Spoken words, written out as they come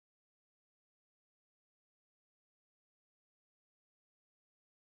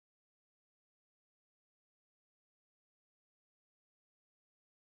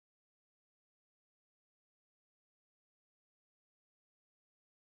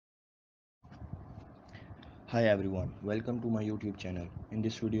Hi everyone, welcome to my YouTube channel. In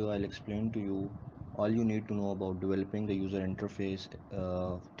this video, I'll explain to you all you need to know about developing the user interface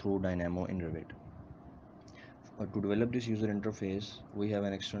through Dynamo in Revit. To develop this user interface, we have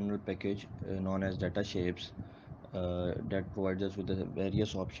an external package known as data shapes that provides us with the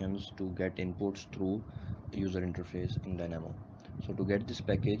various options to get inputs through user interface in Dynamo. So to get this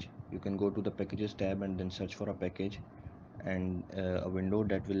package, you can go to the packages tab and then search for a package, and a window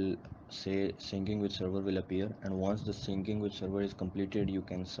that will say syncing with server will appear, and once the syncing with server is completed you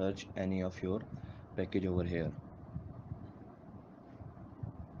can search any of your package over here.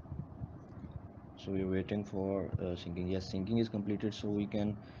 So we're waiting for syncing. Yes, syncing is completed, so we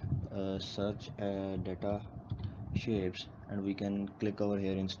can search data shapes, and we can click over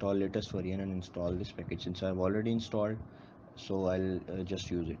here install latest version and install this package. Since I've already installed, so I'll just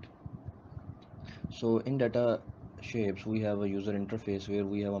use it. So in data shapes we have a user interface where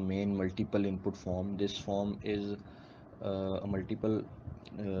we have a main multiple input form. This form is a multiple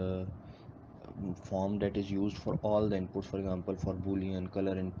uh, form that is used for all the inputs, for example for boolean,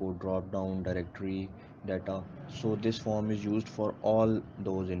 color input, drop down, directory, data. So this form is used for all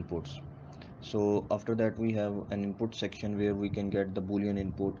those inputs. So after that we have an input section where we can get the boolean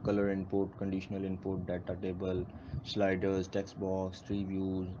input, color input, conditional input, data table, sliders, text box, tree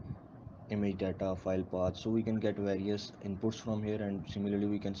views, image data, file path. So we can get various inputs from here, and similarly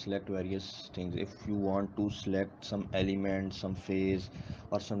we can select various things. If you want to select some element, some phase,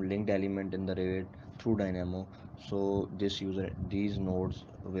 or some linked element in the Revit through Dynamo, so these nodes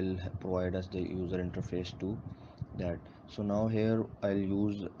will provide us the user interface to that. So now here I'll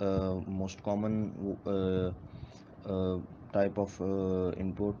use most common uh, type of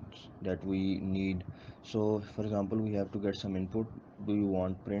inputs that we need. So for example, we have to get some input. Do you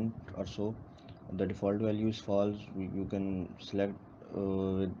want print or so? The default value is false. You can select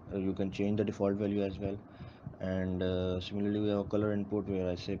you can change the default value as well. And similarly we have a color input where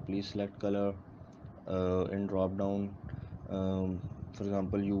I say please select color in drop down. For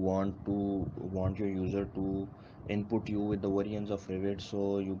example, you want your user to input you with the variants of Revit,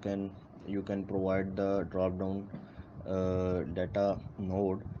 so you can provide the drop down data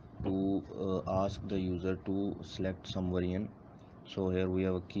node to ask the user to select some variant. So here we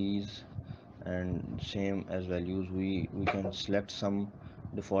have keys, and same as values, we can select some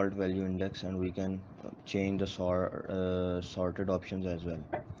default value index, and we can change the sorted options as well.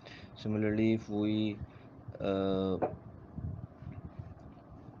 Similarly, uh,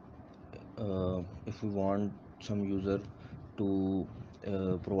 if we want some user to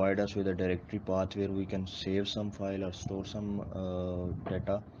provide us with a directory path where we can save some file or store some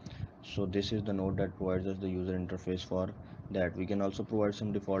data, so this is the node that provides us the user interface for that. We can also provide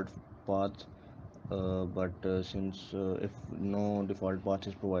some default path, but since if no default path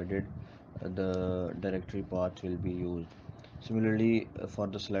is provided, the directory path will be used. Similarly, for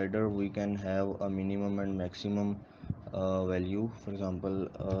the slider we can have a minimum and maximum value. For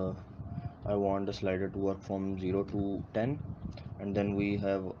example, I want the slider to work from 0 to 10, and then we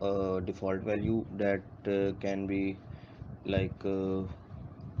have a default value that can be like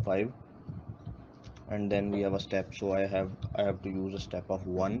 5, and then we have a step. So I have to use a step of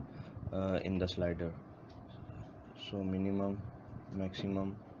 1 in the slider. So minimum,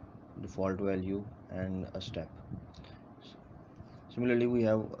 maximum, default value, and a step. Similarly, we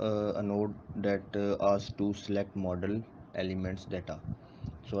have a node that asks to select model elements data.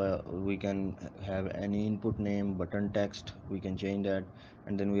 So we can have any input name, button text, we can change that.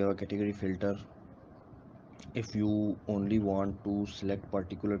 And then we have a category filter. If you only want to select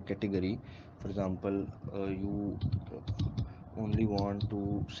particular category, for example, you only want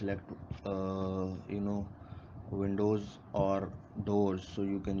to select windows or doors, so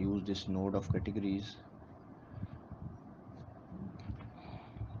you can use this node of categories.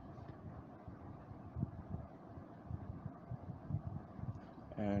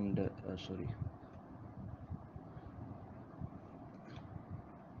 And sorry,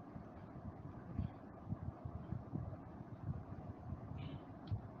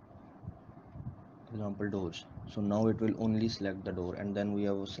 example doors. So now it will only select the door, and then we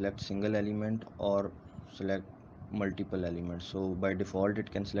have select single element or select multiple elements. So by default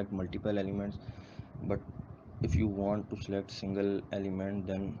it can select multiple elements, but if you want to select single element,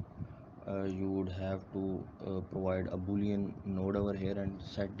 then you would have to provide a boolean node over here and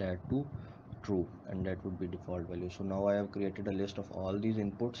set that to true, and that would be default value. So now I have created a list of all these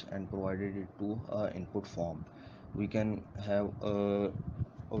inputs and provided it to a input form. We can have a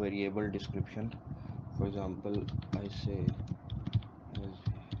variable description. For example, I say as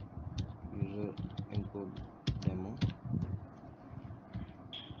user input demo,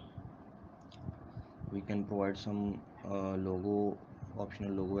 We can provide some logo,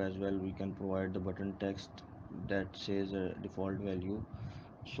 optional logo as well. We can provide the button text that says a default value,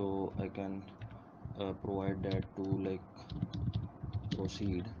 so I can provide that to like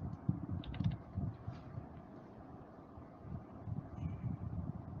proceed.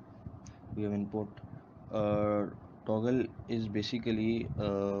 We have input. uh, Toggle is basically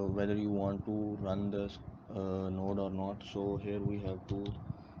whether you want to run the node or not. So here we have to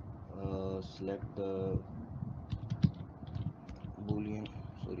select the boolean,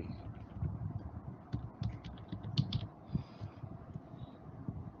 sorry,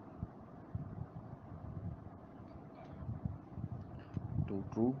 to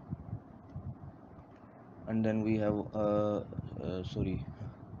true, and then we have sorry,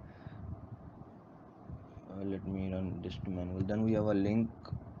 let me run this to manual. Then we have a link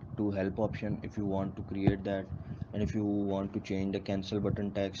to help option if you want to create that, and if you want to change the cancel button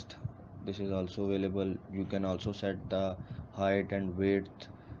text, this is also available. You can also set the height and width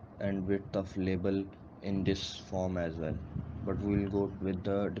of label in this form as well, but we will go with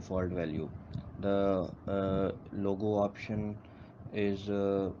the default value. The logo option is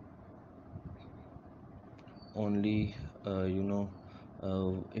only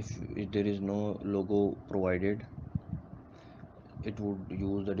if there is no logo provided, it would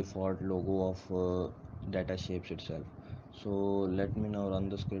use the default logo of data shapes itself. So let me now run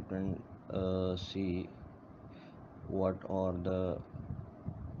the script and see what are the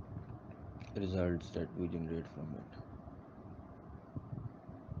results that we generate from it.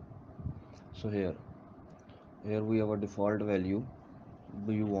 So here we have a default value.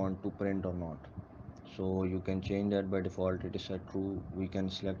 Do you want to print or not? So you can change that. By default it is set true. We can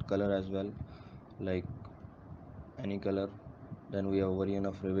select color as well, like any color. Then we have variant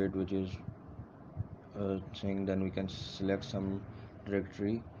of Revit, which is thing. Then we can select some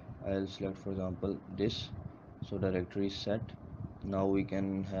directory. I'll select for example this. So directory is set. Now we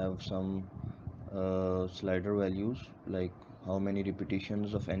can have some slider values, like how many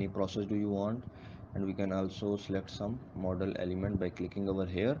repetitions of any process do you want. And we can also select some model element by clicking over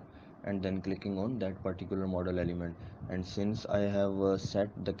here and then clicking on that particular model element. And since I have set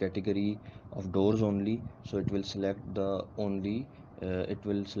the category of doors only, so it will select the only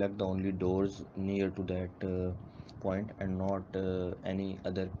doors near to that point, and not any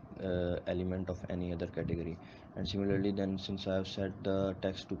other element of any other category. And similarly, then since I have set the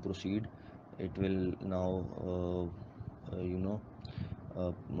text to proceed, it will now you know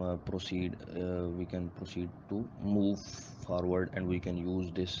proceed. We can proceed to move forward, and we can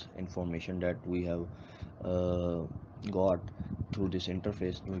use this information that we have uh, got through this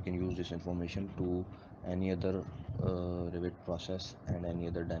interface. We can use this information to any other Revit process and any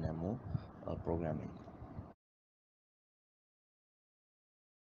other Dynamo programming.